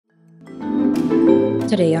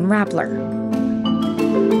today on Rappler.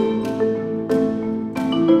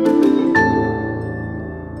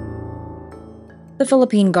 The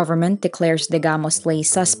Philippine government declares Degamo slay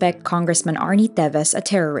suspect Congressman Arnie Teves a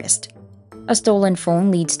terrorist. A stolen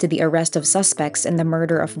phone leads to the arrest of suspects in the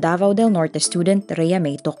murder of Davao del Norte student Rhea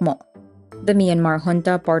May Tokmo. The Myanmar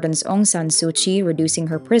junta pardons Aung San Suu Kyi, reducing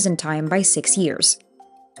her prison time by 6 years.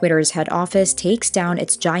 Twitter's head office takes down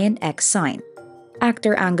its giant X sign.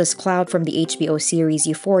 Actor Angus Cloud from the HBO series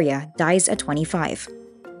Euphoria dies at 25.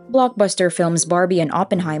 Blockbuster films Barbie and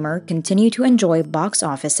Oppenheimer continue to enjoy box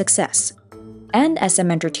office success. And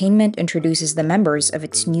SM Entertainment introduces the members of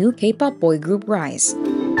its new K-pop boy group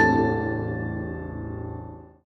RIIZE.